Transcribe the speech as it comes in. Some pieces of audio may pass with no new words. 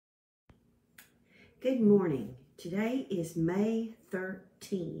Good morning. Today is May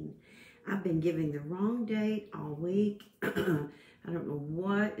 13. I've been giving the wrong date all week. I don't know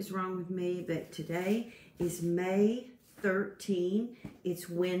what is wrong with me, but today is May 13.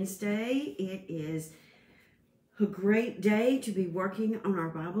 It's Wednesday. It is a great day to be working on our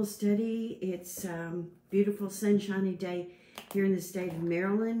Bible study. It's a beautiful sunshiny day here in the state of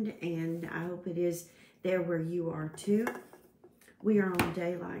Maryland, and I hope it is there where you are too. We are on a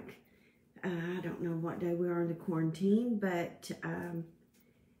day like I don't know what day we are in the quarantine, but I'm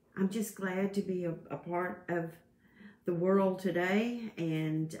just glad to be a part of the world today.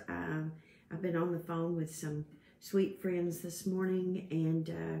 And I've been on the phone with some sweet friends this morning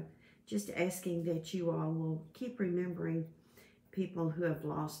and just asking that you all will keep remembering people who have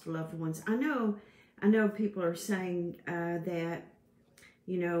lost loved ones. I know people are saying that,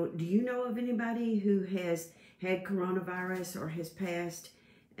 you know, do you know of anybody who has had coronavirus or has passed?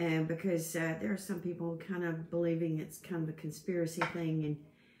 Because there are some people kind of believing it's kind of a conspiracy thing,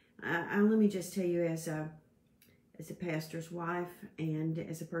 and let me just tell you, as a pastor's wife and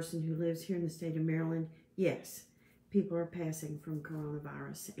as a person who lives here in the state of Maryland, yes, people are passing from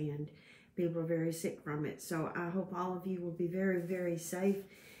coronavirus and people are very sick from it. So I hope all of you will be very, very safe,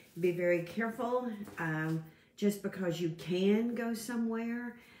 be very careful. Just because you can go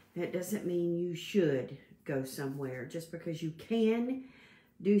somewhere, that doesn't mean you should go somewhere. Just because you can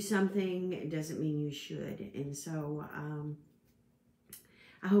do something, it doesn't mean you should. And so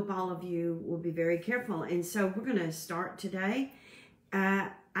I hope all of you will be very careful. And so we're going to start today.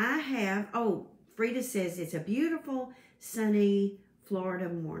 Frida says it's a beautiful, sunny Florida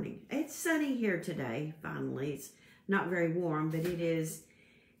morning. It's sunny here today, finally. It's not very warm, but it is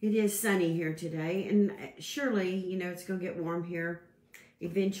sunny here today. And surely, you know, it's going to get warm here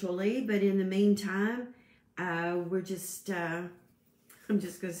eventually. But in the meantime, I'm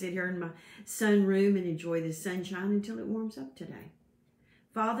just going to sit here in my sunroom and enjoy the sunshine until it warms up today.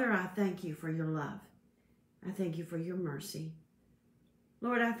 Father, I thank you for your love. I thank you for your mercy.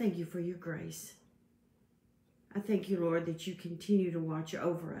 Lord, I thank you for your grace. I thank you, Lord, that you continue to watch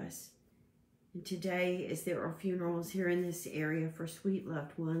over us. And today, as there are funerals here in this area for sweet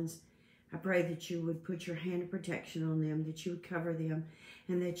loved ones, I pray that you would put your hand of protection on them, that you would cover them,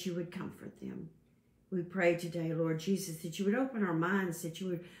 and that you would comfort them. We pray today, Lord Jesus, that you would open our minds, that you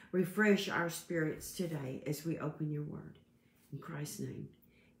would refresh our spirits today as we open your word. In Christ's name,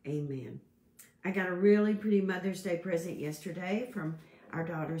 amen. I got a really pretty Mother's Day present yesterday from our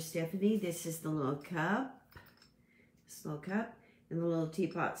daughter, Stephanie. This is the little cup. This little cup. And the little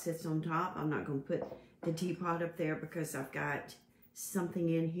teapot sits on top. I'm not going to put the teapot up there because I've got something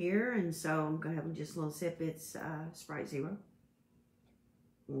in here. And so I'm going to have just a little sip. It's Sprite Zero.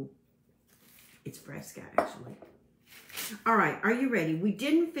 It's Fresca, actually. All right, are you ready? We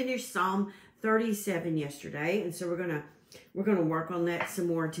didn't finish Psalm 37 yesterday, and so we're gonna work on that some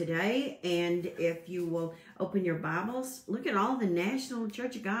more today. And if you will open your Bibles, look at all the National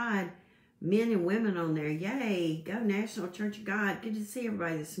Church of God men and women on there. Yay! Go National Church of God. Good to see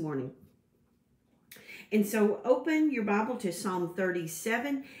everybody this morning. And so open your Bible to Psalm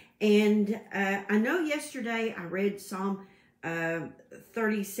 37. And I know yesterday I read Psalm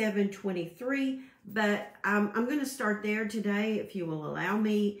 37:23, but I'm going to start there today, if you will allow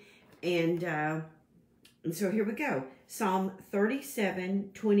me. And so here we go. Psalm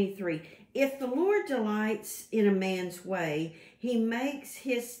 37:23. If the Lord delights in a man's way, he makes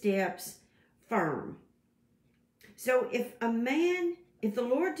his steps firm. So if the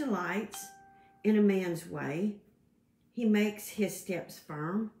Lord delights in a man's way, he makes his steps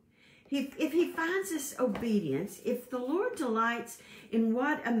firm. If he finds us obedience, if the Lord delights in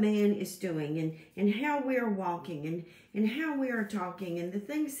what a man is doing and how we are walking and how we are talking and the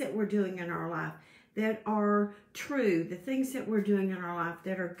things that we're doing in our life that are true, the things that we're doing in our life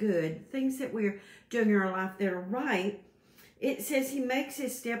that are good, things that we're doing in our life that are right, it says he makes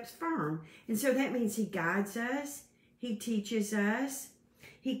his steps firm. And so that means he guides us, he teaches us,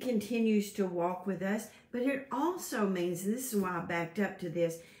 he continues to walk with us. But it also means, and this is why I backed up to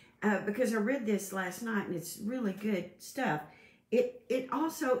this, because I read this last night and it's really good stuff. It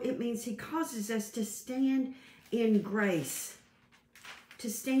means he causes us to stand in grace. To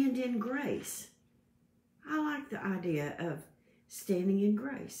stand in grace. I like the idea of standing in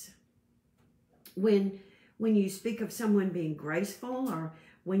grace. When you speak of someone being graceful, or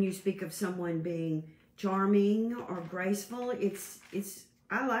when you speak of someone being charming or graceful,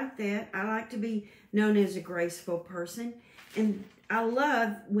 I like that. I like to be known as a graceful person. And I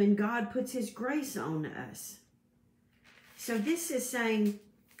love when God puts his grace on us. So this is saying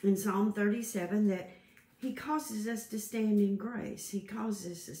in Psalm 37 that He causes us to stand in grace. He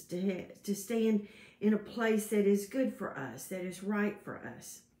causes us to stand in a place that is good for us, that is right for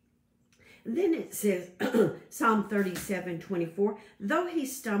us. And then it says, Psalm 37:24, though he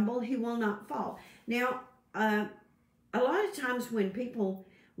stumble, he will not fall. Now, a lot of times when people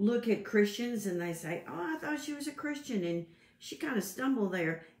look at Christians and they say, oh, I thought she was a Christian and she kind of stumbled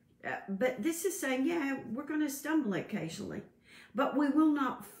there. But this is saying, yeah, we're going to stumble occasionally. But we will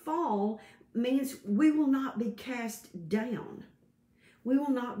not fall means we will not be cast down. We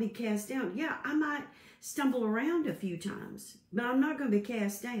will not be cast down. Yeah, I might stumble around a few times, but I'm not going to be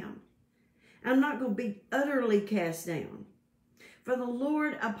cast down. I'm not going to be utterly cast down. For the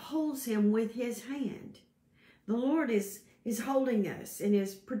Lord upholds him with his hand. The Lord is holding us and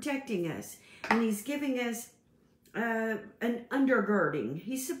is protecting us. And he's giving us an undergirding.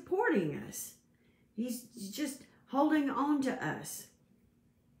 He's supporting us. He's just holding on to us.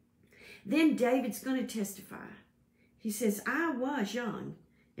 Then David's going to testify. He says, I was young,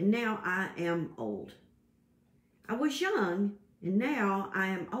 and now I am old. I was young, and now I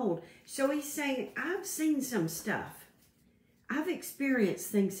am old. So he's saying, I've seen some stuff. I've experienced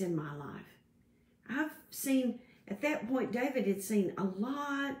things in my life. I've seen, at that point, David had seen a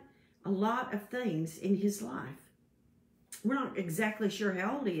lot of things in his life. We're not exactly sure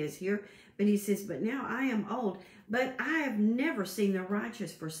how old he is here, but he says, but now I am old. But I have never seen the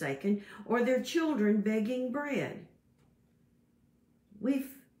righteous forsaken or their children begging bread. We've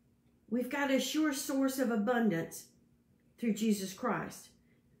got a sure source of abundance through Jesus Christ.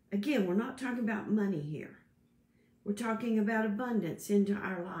 Again, we're not talking about money here. We're talking about abundance into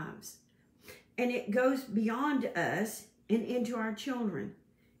our lives. And it goes beyond us and into our children.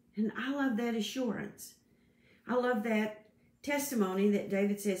 And I love that assurance. I love that testimony that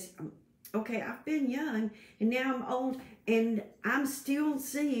David says, okay, I've been young and now I'm old and I'm still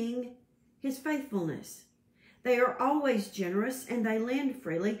seeing his faithfulness. They are always generous and they lend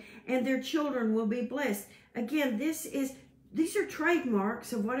freely and their children will be blessed. Again, these are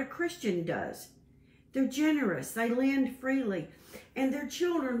trademarks of what a Christian does. They're generous, they lend freely, and their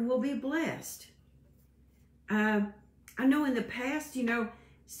children will be blessed. I know in the past,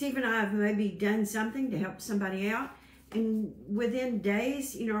 Steve and I have maybe done something to help somebody out, and within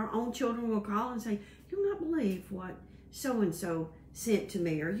days, our own children will call and say, you'll not believe what so-and-so sent to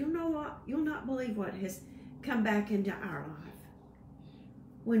me, or you'll not believe what has come back into our life.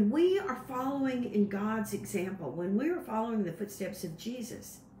 When we are following in God's example, when we are following the footsteps of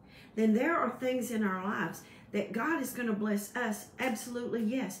Jesus, then there are things in our lives that God is going to bless us, absolutely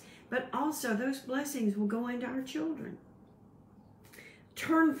yes, but also those blessings will go into our children.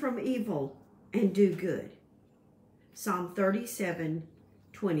 Turn from evil and do good. Psalm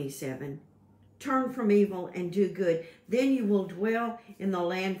 37:27. Turn from evil and do good. Then you will dwell in the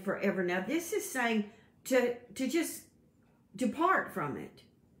land forever. Now this is saying to just depart from it,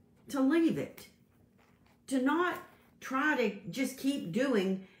 to leave it, to not try to just keep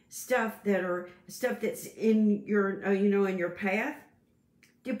doing stuff that's in your in your path.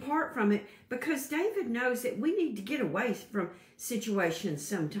 Depart from it, because David knows that we need to get away from situations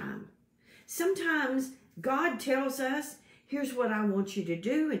sometime. Sometimes God tells us, here's what I want you to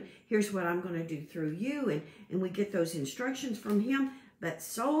do, and here's what I'm going to do through you, and we get those instructions from him. But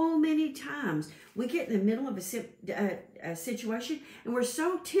so many times we get in the middle of a situation and we're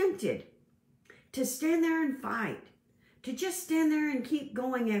so tempted to stand there and fight, to just stand there and keep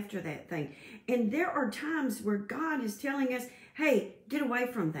going after that thing. And there are times where God is telling us, hey, get away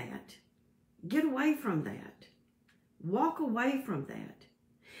from that. Get away from that. Walk away from that.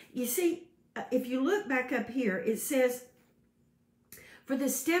 You see, if you look back up here, it says, for the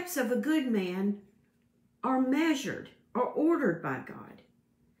steps of a good man are measured, are ordered by God.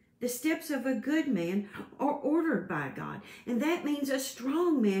 The steps of a good man are ordered by God. And that means a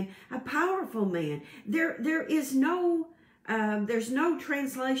strong man, a powerful man. There's no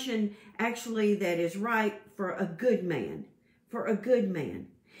translation actually that is right for a good man,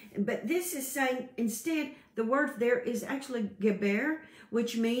 But this is saying, instead, the word there is actually geber,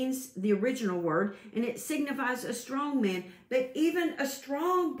 which means the original word, and it signifies a strong man. But even a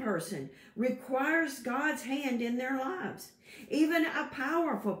strong person requires God's hand in their lives. Even a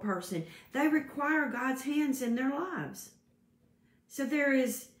powerful person, they require God's hands in their lives. So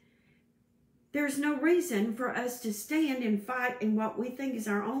there's no reason for us to stand and fight in what we think is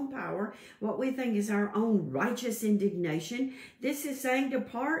our own power, what we think is our own righteous indignation. This is saying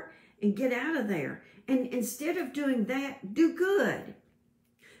depart and get out of there. And instead of doing that, do good.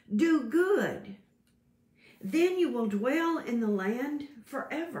 Do good. Then you will dwell in the land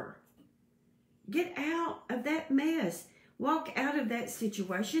forever. Get out of that mess. walk out of that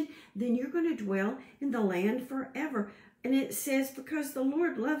situation, then you're going to dwell in the land forever. And it says, because the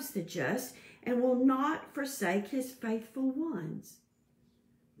Lord loves the just and will not forsake his faithful ones.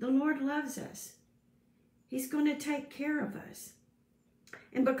 The Lord loves us. He's going to take care of us.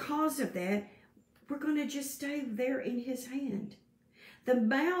 And because of that, we're going to just stay there in his hand. The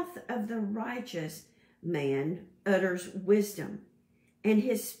mouth of the righteous man utters wisdom, and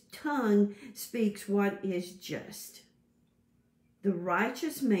his tongue speaks what is just. The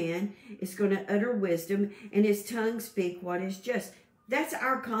righteous man is going to utter wisdom, and his tongue speak what is just. That's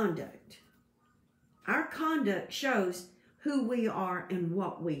our conduct. Our conduct shows who we are and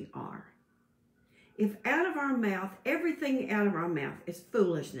what we are. If out of our mouth, everything out of our mouth is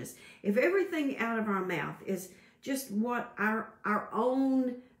foolishness, if everything out of our mouth is just what our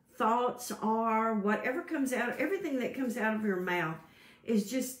own thoughts are, whatever comes out, everything that comes out of your mouth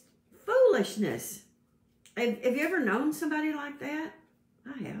is just foolishness. Have you ever known somebody like that?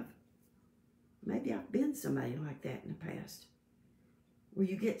 I have. Maybe I've been somebody like that in the past, where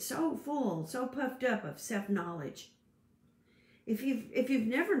you get so full, so puffed up of self-knowledge. If you've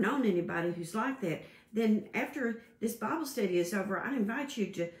never known anybody who's like that, then after this Bible study is over, I invite you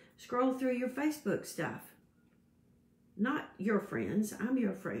to scroll through your Facebook stuff. Not your friends. I'm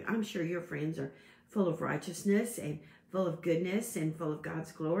your friend. I'm sure your friends are full of righteousness and full of goodness and full of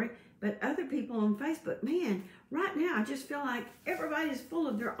God's glory. But other people on Facebook, man, right now I just feel like everybody's full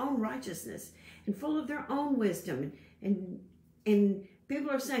of their own righteousness and full of their own wisdom. And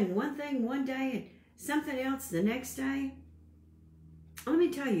people are saying one thing one day and something else the next day. Let me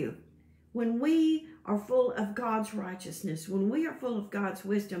tell you, when we are full of God's righteousness, when we are full of God's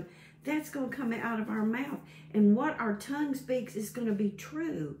wisdom, that's going to come out of our mouth. And what our tongue speaks is going to be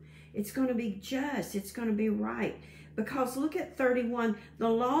true. It's going to be just. It's going to be right. Because look at 31. The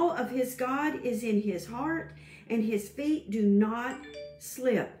law of his God is in his heart, and his feet do not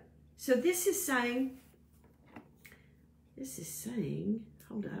slip. So this is saying,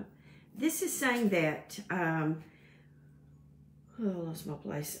 hold up. This is saying that, I lost my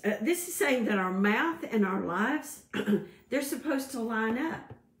place. This is saying that our mouth and our lives, they're supposed to line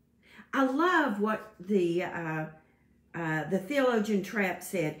up. I love what the theologian Trapp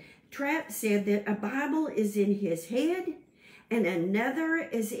said. Trapp said that a Bible is in his head and another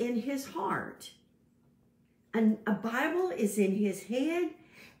is in his heart. And a Bible is in his head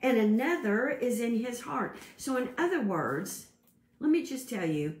and another is in his heart. So in other words, let me just tell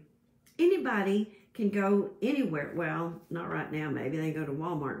you, anybody can go anywhere. Well, not right now, maybe they go to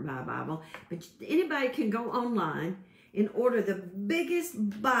Walmart and buy a Bible, but anybody can go online and order the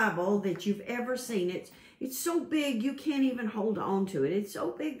biggest Bible that you've ever seen. It's so big you can't even hold on to it. It's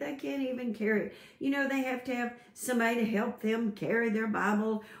so big they can't even carry it. You know, they have to have somebody to help them carry their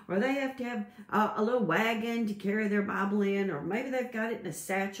Bible, or they have to have a little wagon to carry their Bible in, or maybe they've got it in a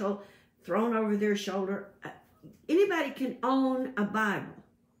satchel thrown over their shoulder. Anybody can own a Bible.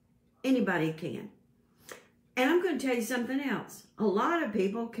 Anybody can. And I'm going to tell you something else. A lot of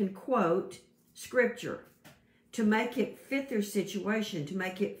people can quote scripture to make it fit their situation, to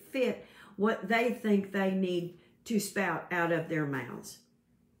make it fit what they think they need to spout out of their mouths.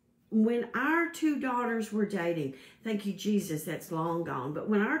 When our two daughters were dating, thank you, Jesus, that's long gone, but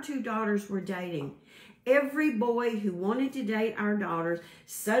when our two daughters were dating, every boy who wanted to date our daughters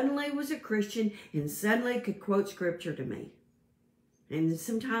suddenly was a Christian and suddenly could quote scripture to me. And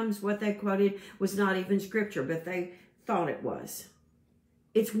sometimes what they quoted was not even scripture, but they thought it was.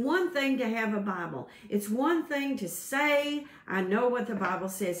 It's one thing to have a Bible. It's one thing to say, I know what the Bible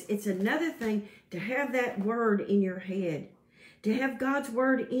says. It's another thing to have that word in your head, to have God's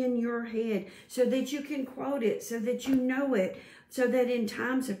word in your head so that you can quote it, so that you know it, so that in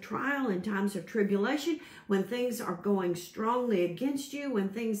times of trial, in times of tribulation, when things are going strongly against you, when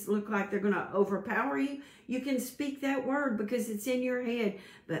things look like they're going to overpower you, you can speak that word because it's in your head.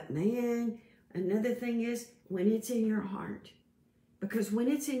 But man, another thing is when it's in your heart. Because when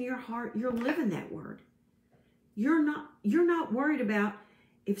it's in your heart, you're living that word. You're not worried about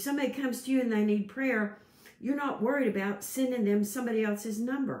if somebody comes to you and they need prayer, you're not worried about sending them somebody else's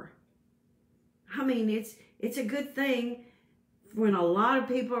number. I mean, it's a good thing when a lot of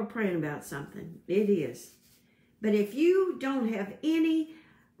people are praying about something. It is. But if you don't have any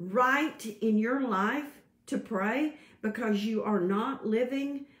right in your life to pray because you are not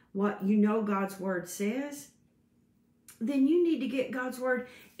living what you know God's word says, then you need to get God's word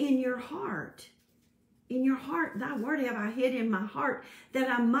in your heart. In your heart, thy word have I hid in my heart that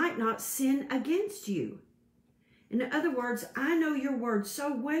I might not sin against you. In other words, I know your word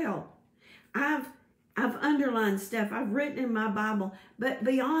so well. I've I've underlined stuff. I've written in my Bible. But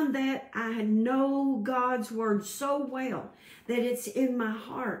beyond that, I know God's word so well that it's in my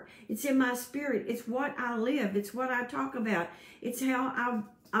heart. It's in my spirit. It's what I live. It's what I talk about. It's how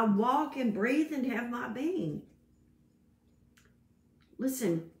I walk and breathe and have my being.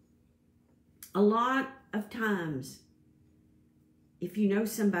 Listen, a lot of times, if you know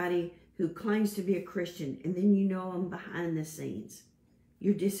somebody who claims to be a Christian and then you know them behind the scenes,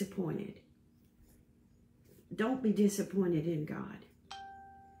 you're disappointed. Don't be disappointed in God,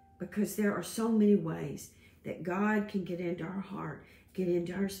 because there are so many ways that God can get into our heart, get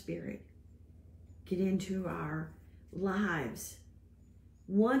into our spirit, get into our lives.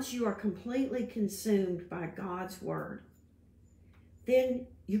 Once you are completely consumed by God's word, then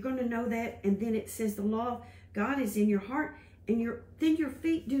you're going to know that. And then it says the law of God is in your heart, and then your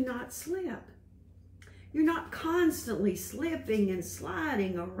feet do not slip. You're not constantly slipping and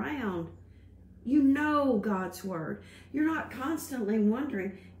sliding around. You know God's word. You're not constantly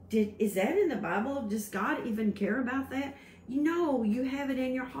wondering, is that in the Bible? Does God even care about that? You know, you have it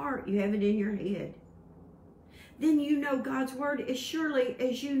in your heart. You have it in your head. Then you know God's word as surely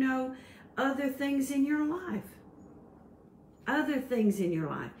as you know other things in your life. Other things in your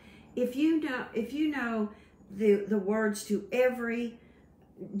life. If you know the words to every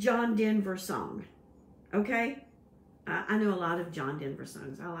John Denver song, okay? I know a lot of John Denver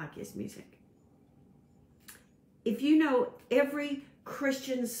songs. I like his music. If you know every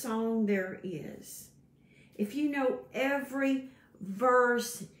Christian song there is, if you know every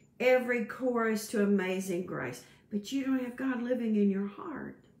verse, every chorus to Amazing Grace, but you don't have God living in your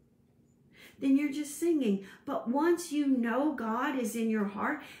heart, then you're just singing. But once you know God is in your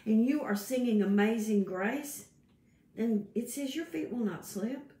heart and you are singing Amazing Grace, then it says your feet will not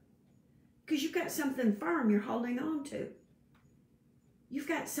slip, because you've got something firm you're holding on to. You've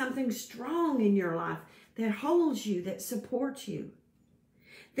got something strong in your life that holds you, that supports you.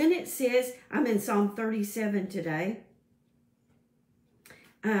 Then it says, I'm in Psalm 37 today.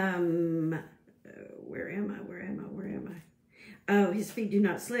 Where am I? Oh, his feet do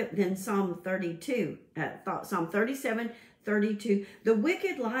not slip. Then Psalm 32, Psalm 37, 32. The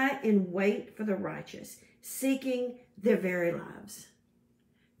wicked lie in wait for the righteous, seeking their very lives.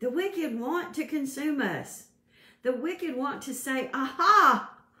 The wicked want to consume us. The wicked want to say,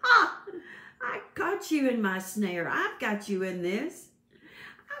 aha, ha, I caught you in my snare. I've got you in this.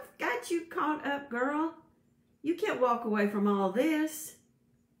 I've got you caught up, girl. You can't walk away from all this.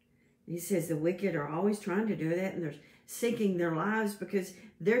 He says the wicked are always trying to do that, and they're seeking their lives, because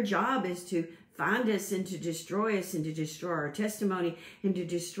their job is to find us and to destroy us and to destroy our testimony and to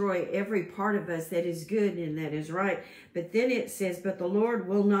destroy every part of us that is good and that is right. But then it says, but the Lord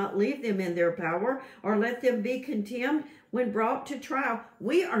will not leave them in their power or let them be contemned when brought to trial.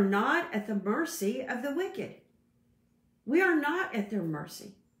 We are not at the mercy of the wicked. We are not at their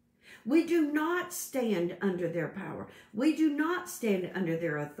mercy. We do not stand under their power. We do not stand under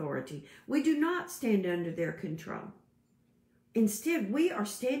their authority. We do not stand under their control. Instead, we are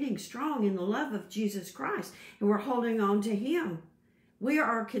standing strong in the love of Jesus Christ, and we're holding on to him. We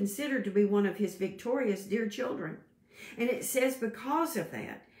are considered to be one of his victorious dear children. And it says because of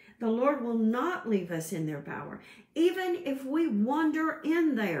that, the Lord will not leave us in their power. Even if we wander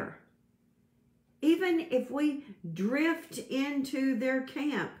in there, even if we drift into their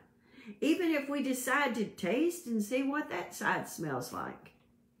camp, even if we decide to taste and see what that side smells like,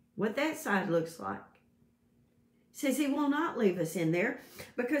 what that side looks like. Says he will not leave us in there,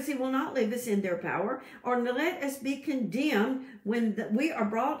 because he will not leave us in their power, or let us be condemned when we are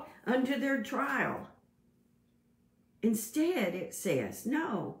brought unto their trial. Instead, it says,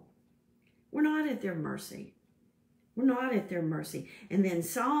 no, we're not at their mercy. We're not at their mercy. And then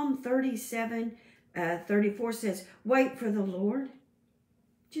Psalm 37, 34 says, wait for the Lord.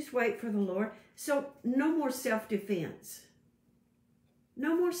 Just wait for the Lord. So no more self-defense.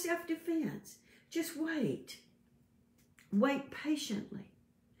 No more self-defense. Just wait. Wait patiently.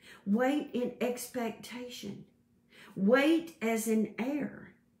 Wait in expectation. Wait as an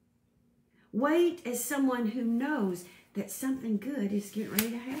heir. Wait as someone who knows that something good is getting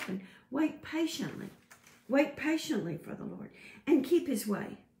ready to happen. Wait patiently. Wait patiently for the Lord and keep his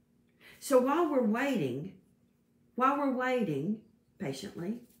way. So while we're waiting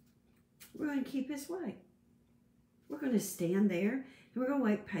patiently, we're going to keep his way. We're going to stand there and we're going to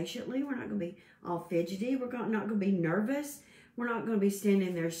wait patiently. We're not going to be all fidgety. We're not going to be nervous. We're not going to be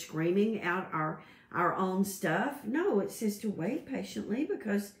standing there screaming out our own stuff. No, it says to wait patiently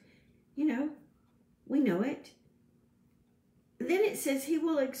because, we know it. then it says he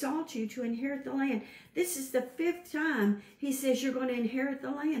will exalt you to inherit the land. This is the 5th time he says you're going to inherit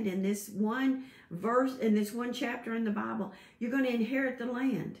the land in this one verse, in this one chapter in the Bible. You're going to inherit the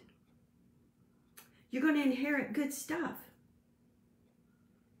land. You're going to inherit good stuff.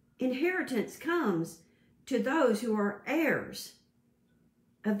 Inheritance comes to those who are heirs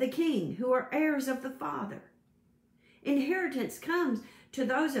of the King, who are heirs of the Father. Inheritance comes to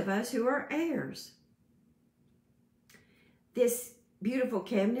those of us who are heirs. This beautiful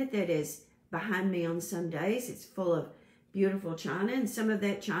cabinet that is behind me on some days, it's full of beautiful china, and some of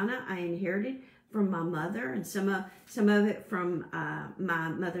that china I inherited from my mother, and some of it from my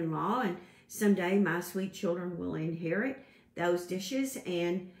mother-in-law, and someday my sweet children will inherit those dishes.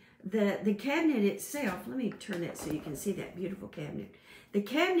 And the cabinet itself, let me turn that so you can see that beautiful cabinet. The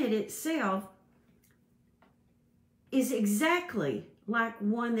cabinet itself is exactly like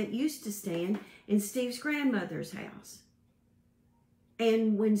one that used to stand in Steve's grandmother's house.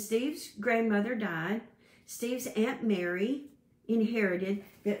 And when Steve's grandmother died, Steve's Aunt Mary inherited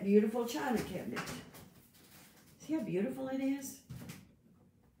that beautiful china cabinet. See how beautiful it is?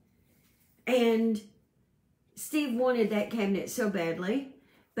 And Steve wanted that cabinet so badly,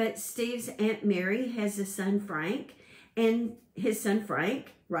 but Steve's Aunt Mary has a son, Frank, and his son,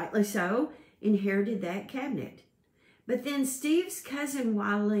 Frank, rightly so, inherited that cabinet. But then Steve's cousin,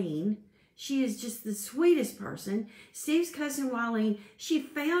 Wileen, she is just the sweetest person. Steve's cousin, Wileen, she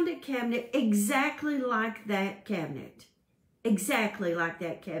found a cabinet exactly like that cabinet. Exactly like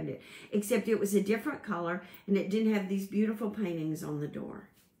that cabinet. Except it was a different color and it didn't have these beautiful paintings on the door.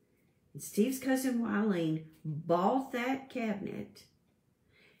 And Steve's cousin, Wileen, bought that cabinet,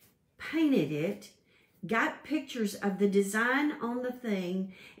 painted it, got pictures of the design on the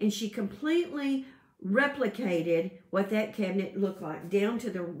thing, and she completely replicated what that cabinet looked like, down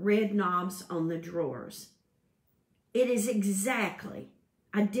to the red knobs on the drawers. It is exactly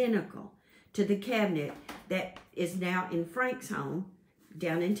identical to the cabinet that is now in Frank's home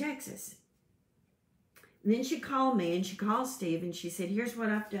down in Texas. And then she called me, and she called Steve, and she said, here's what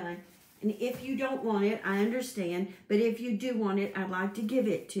I've done. And if you don't want it, I understand. But if you do want it, I'd like to give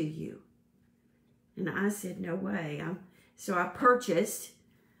it to you. And I said, no way. So I purchased.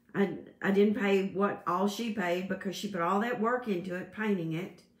 I didn't pay all she paid, because she put all that work into it, painting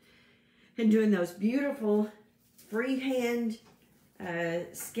it, and doing those beautiful freehand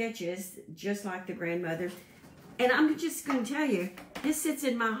sketches, just like the grandmothers. And I'm just going to tell you, this sits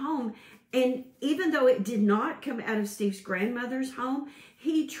in my home. And even though it did not come out of Steve's grandmother's home,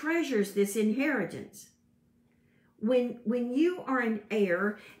 he treasures this inheritance. When you are an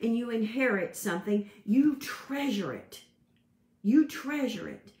heir and you inherit something, you treasure it. You treasure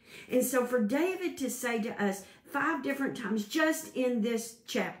it. And so for David to say to us 5 different times, just in this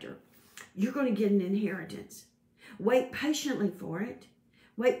chapter, you're going to get an inheritance. Wait patiently for it.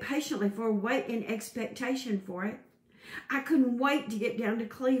 Wait patiently for it. Wait in expectation for it. I couldn't wait to get down to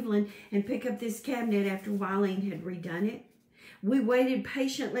Cleveland and pick up this cabinet after Wileen had redone it. We waited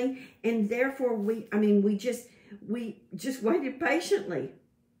patiently, and therefore we just waited patiently.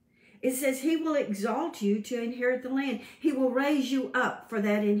 It says he will exalt you to inherit the land. He will raise you up for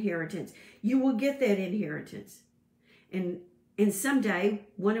that inheritance. You will get that inheritance. And someday,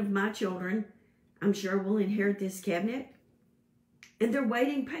 one of my children, I'm sure, will inherit this cabinet. And they're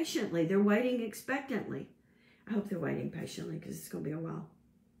waiting patiently. They're waiting expectantly. I hope they're waiting patiently, because it's going to be a while.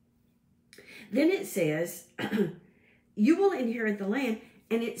 Then it says, you will inherit the land.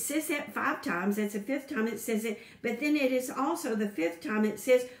 And it says that 5 times. That's the 5th time it says it. But then it is also the 5th time it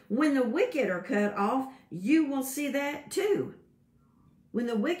says, when the wicked are cut off, you will see that too. When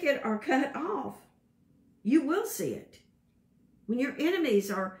the wicked are cut off, you will see it. When your enemies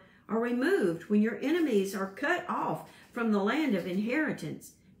are removed, when your enemies are cut off from the land of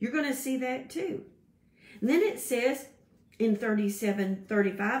inheritance, you're going to see that too. And then it says in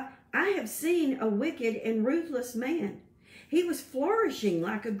 37:35, I have seen a wicked and ruthless man. He was flourishing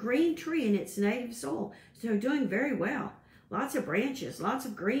like a green tree in its native soil. So doing very well. Lots of branches, lots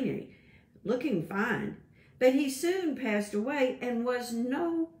of greenery, looking fine. But he soon passed away and was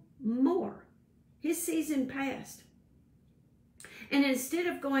no more. His season passed. And instead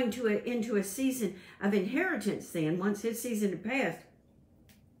of going into a season of inheritance then, once his season had passed,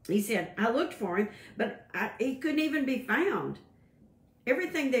 he said, I looked for him, but he couldn't even be found.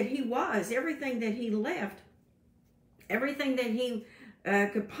 Everything that he was, everything that he left, everything that he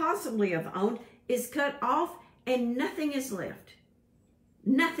could possibly have owned is cut off, and nothing is left.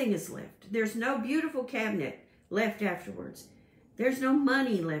 Nothing is left. There's no beautiful cabinet left afterwards. There's no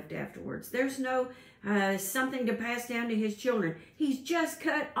money left afterwards. There's no something to pass down to his children. He's just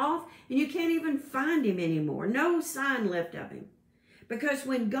cut off, and you can't even find him anymore. No sign left of him. Because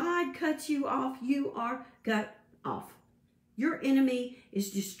when God cuts you off, you are cut off. Your enemy is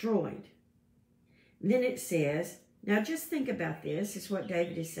destroyed. Then it says, now just think about this. It's what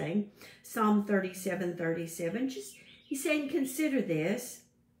David is saying. Psalm 37:37. He's saying, consider this.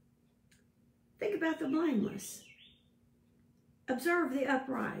 Think about the blameless. Observe the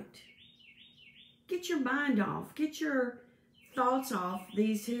upright. Get your mind off. Get your thoughts off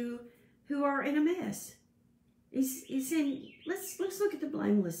these who are in a mess. He's saying, let's look at the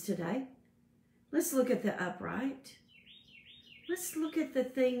blameless today. Let's look at the upright. Let's look at the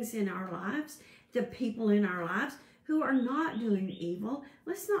things in our lives, the people in our lives who are not doing evil.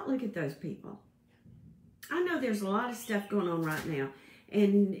 Let's not look at those people. I know there's a lot of stuff going on right now,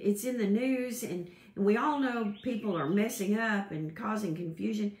 and it's in the news, and we all know people are messing up and causing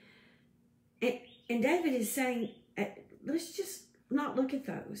confusion. And David is saying, let's just not look at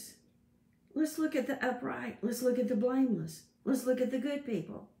those. Let's look at the upright. Let's look at the blameless. Let's look at the good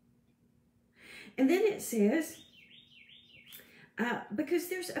people. And then it says, because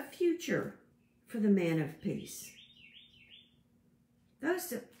there's a future for the man of peace.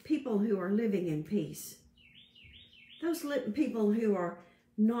 Those people who are living in peace. Those people who are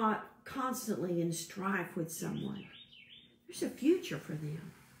not constantly in strife with someone. There's a future for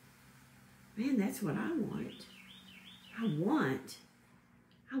them. Man, that's what I want. I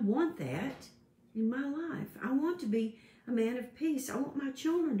want that in my life. I want to be a man of peace. I want my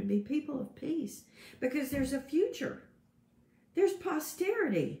children to be people of peace because there's a future. There's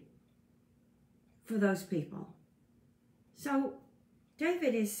posterity for those people. So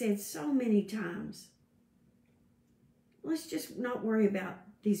David has said so many times, let's just not worry about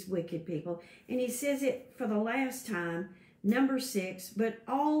these wicked people. And he says it for the last time, number 6, but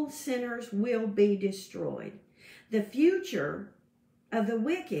all sinners will be destroyed. The future of the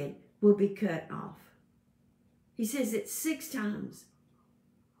wicked will be cut off. He says it 6 times.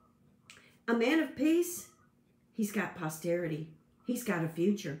 A man of peace, he's got posterity. He's got a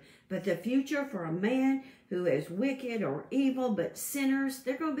future. But the future for a man who is wicked or evil, but sinners,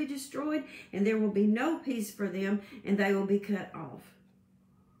 they're going to be destroyed, and there will be no peace for them, and they will be cut off.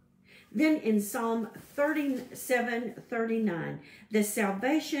 Then in Psalm 37:39, the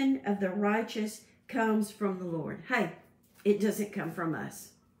salvation of the righteous comes from the Lord. Hey, it doesn't come from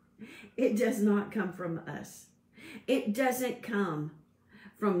us. It does not come from us. It doesn't come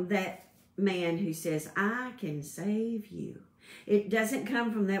from that man who says, I can save you. It doesn't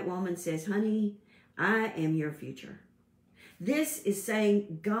come from that woman who says, honey, I am your future. This is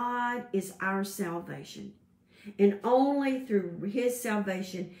saying God is our salvation. And only through his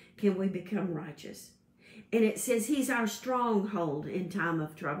salvation can we become righteous. And it says he's our stronghold in time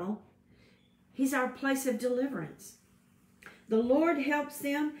of trouble. He's our place of deliverance. The Lord helps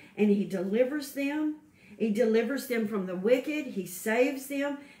them and he delivers them. He delivers them from the wicked. He saves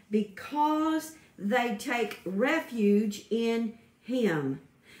them because they take refuge in him.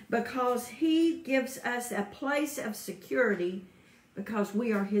 Because he gives us a place of security because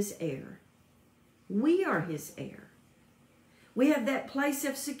we are his heir. We are his heir. We have that place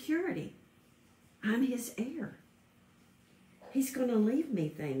of security. I'm his heir. He's going to leave me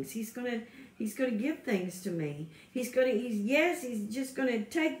things. He's going to give things to me. He's just going to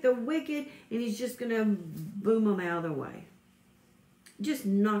take the wicked and he's just going to boom them out of the way. Just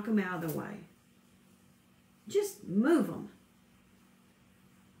knock them out of the way. Just move them.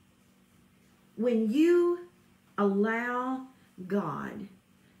 When you allow God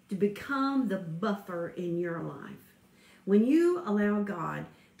to become the buffer in your life, when you allow God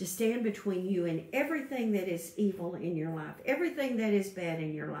to stand between you and everything that is evil in your life, everything that is bad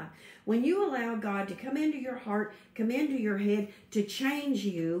in your life, when you allow God to come into your heart, come into your head, to change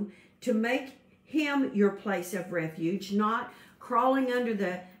you, to make him your place of refuge, not crawling under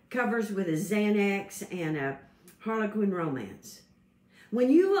the covers with a Xanax and a Harlequin romance. When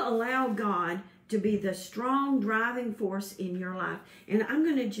you allow God to be the strong driving force in your life. And I'm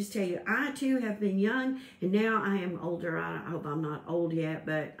going to just tell you, I too have been young, and now I am older. I hope I'm not old yet,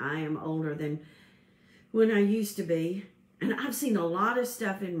 but I am older than when I used to be. And I've seen a lot of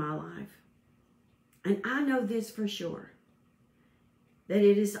stuff in my life. And I know this for sure, that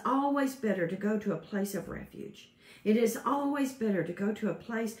it is always better to go to a place of refuge. It is always better to go to a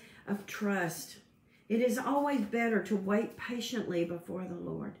place of trust. It is always better to wait patiently before the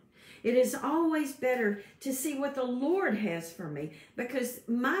Lord. It is always better to see what the Lord has for me, because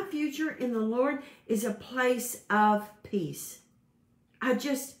my future in the Lord is a place of peace. I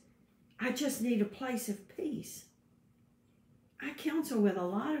just need a place of peace. I counsel with a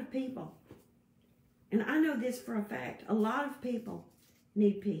lot of people. And I know this for a fact. A lot of people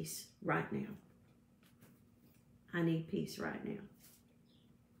need peace right now. I need peace right now.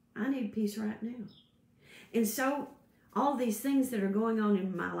 I need peace right now. And so, all these things that are going on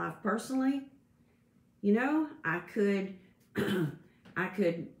in my life personally, you know, I could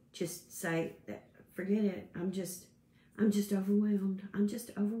just say, forget it. I'm just overwhelmed. I'm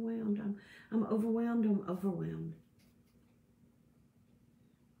just overwhelmed. I'm overwhelmed. I'm overwhelmed.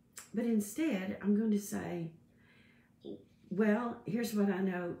 But instead, I'm going to say, well, here's what I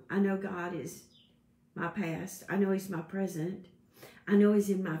know. I know God is my past. I know He's my present. I know He's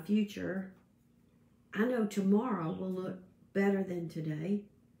in my future. I know tomorrow will look better than today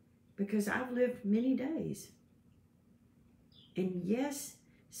because I've lived many days. And yes,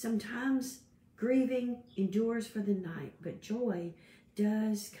 sometimes grieving endures for the night, but joy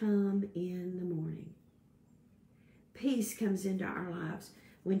does come in the morning. Peace comes into our lives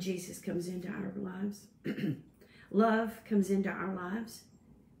when Jesus comes into our lives. Love comes into our lives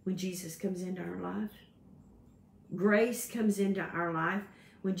when Jesus comes into our life. Grace comes into our life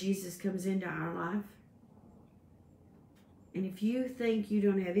when Jesus comes into our life. And if you think you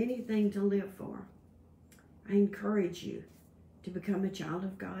don't have anything to live for, I encourage you to become a child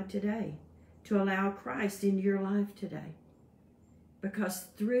of God today, to allow Christ into your life today. Because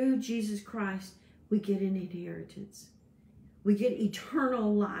through Jesus Christ, we get an inheritance. We get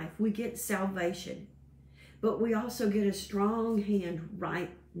eternal life. We get salvation. But we also get a strong hand right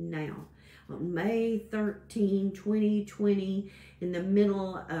now. On May 13, 2020, in the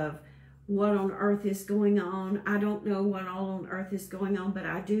middle of what on earth is going on. I don't know what all on earth is going on, but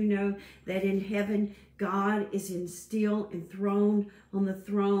I do know that in heaven, God is still enthroned on the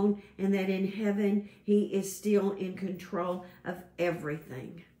throne, and that in heaven, He is still in control of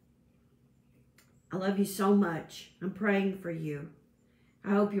everything. I love you so much. I'm praying for you.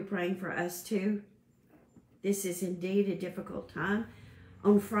 I hope you're praying for us too. This is indeed a difficult time.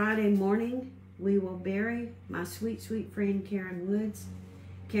 On Friday morning, we will bury my sweet, sweet friend Karen Woods.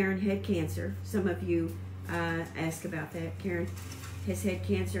 Karen had cancer. Some of you asked about that. Karen has had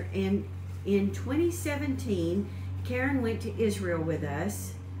cancer. And in 2017, Karen went to Israel with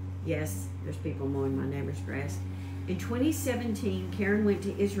us. Yes, there's people mowing my neighbor's grass. In 2017, Karen went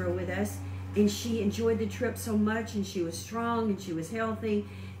to Israel with us, and she enjoyed the trip so much, and she was strong, and she was healthy,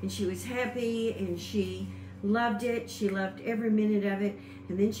 and she was happy, and she loved it. She loved every minute of it.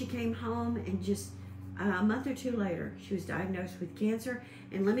 And then she came home, and just a month or two later, she was diagnosed with cancer.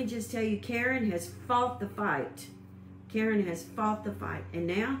 And let me just tell you, Karen has fought the fight. Karen has fought the fight. And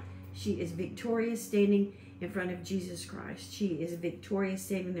now she is victorious, standing in front of Jesus Christ. She is victorious,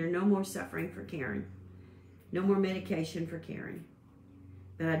 standing there. No more suffering for Karen. No more medication for Karen.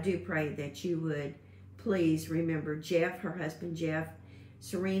 But I do pray that you would please remember Jeff, her husband Jeff,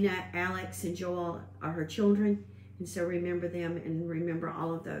 Serena, Alex, and Joel are her children. And so remember them, and remember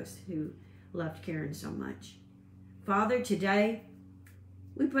all of those who loved Karen so much. Father, today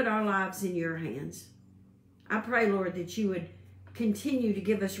we put our lives in your hands. I pray, Lord, that you would continue to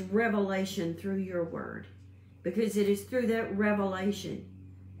give us revelation through your word, because it is through that revelation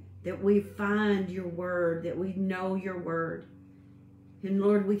that we find your word, that we know your word. And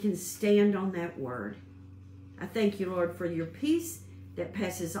Lord, we can stand on that word. I thank you, Lord, for your peace that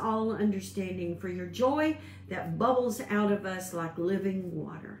passes all understanding, for your joy that bubbles out of us like living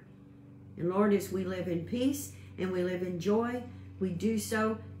water. And Lord, as we live in peace and we live in joy, we do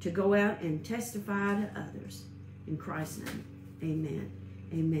so to go out and testify to others. In Christ's name, amen.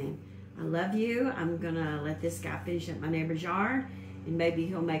 Amen. I love you. I'm going to let this guy finish up my neighbor's yard, and maybe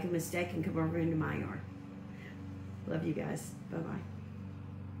he'll make a mistake and come over into my yard. Love you guys. Bye-bye.